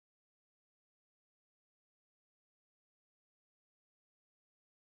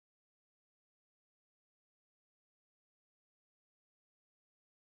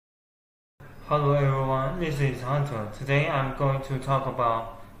Hello everyone, this is Hunter. Today I'm going to talk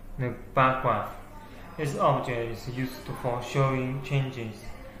about the bar graph. This object is used for showing changes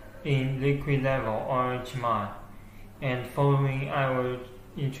in liquid level or HMI, and following I will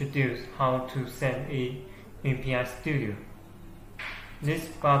introduce how to set it in PI Studio. This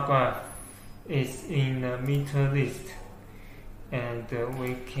bar graph is in the meter list, and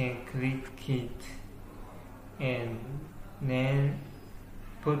we can click it and then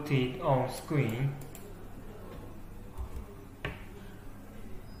put it on screen.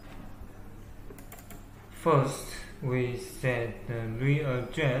 First, we set the real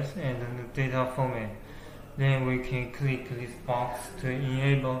address and the data format. Then we can click this box to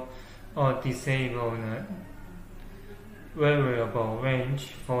enable or disable the variable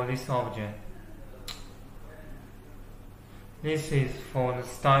range for this object. This is for the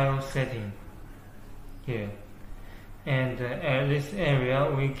style setting here. And at this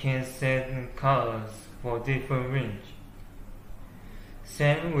area we can set colors for different range.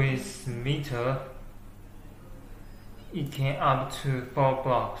 Same with meter, it can up to 4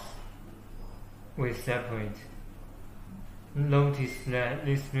 blocks we separate. Notice that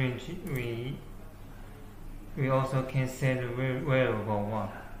this range we also can set a variable.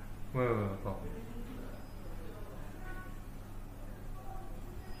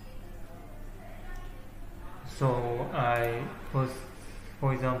 So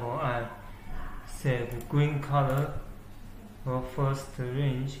for example, I set green color for first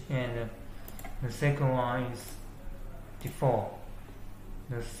range, and the second one is default.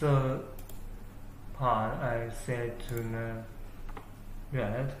 The third part I set to the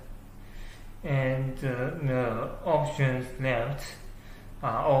red, and the options left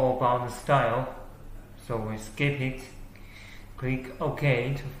are all about the style. So we skip it, click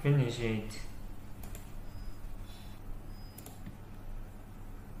OK to finish it.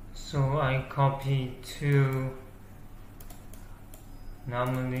 So I copy two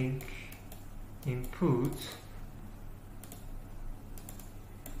numeric inputs,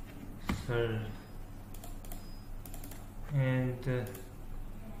 third, and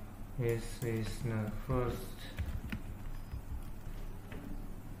this is the first.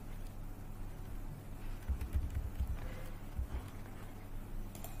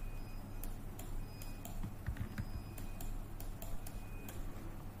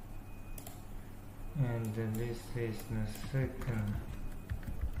 And this is the second.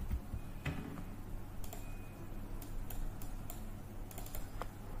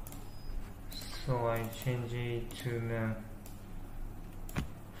 So I change it to the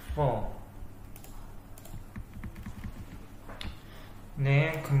 4.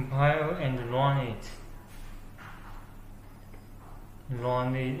 Then compile and run it.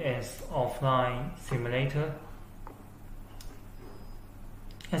 Run it as offline simulator.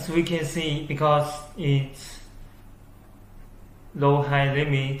 As we can see, because its low high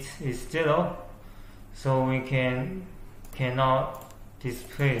limit is 0, so we cannot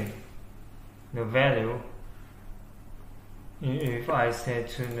display the value if I set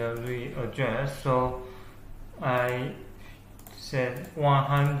to the real address. So I set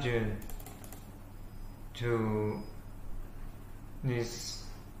 100 to this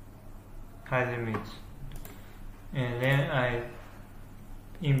high limit, and then I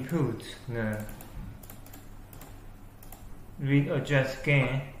input the read address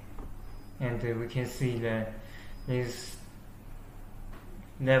again, and we can see that this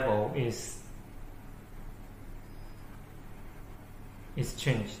level is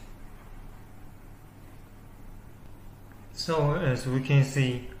changed. So as we can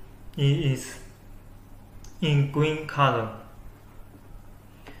see, it is in green color.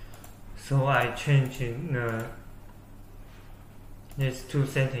 So I change these two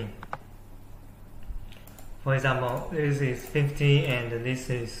settings. For example, this is 50 and this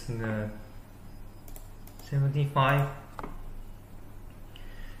is 75,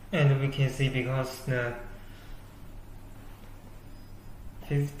 and we can see because the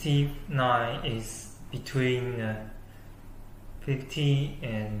 59 is between 50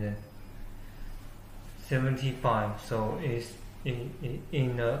 and 75, so it's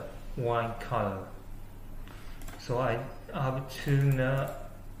in the white color. So I up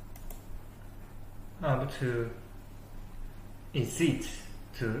to exceed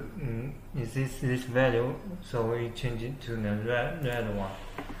this value, so we change it to the red one.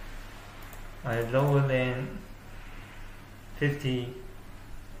 I lower than 50,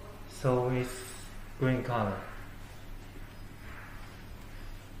 so it's green color.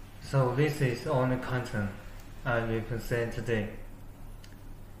 So this is all the content I will present today.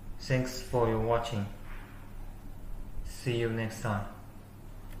 Thanks for your watching. See you next time.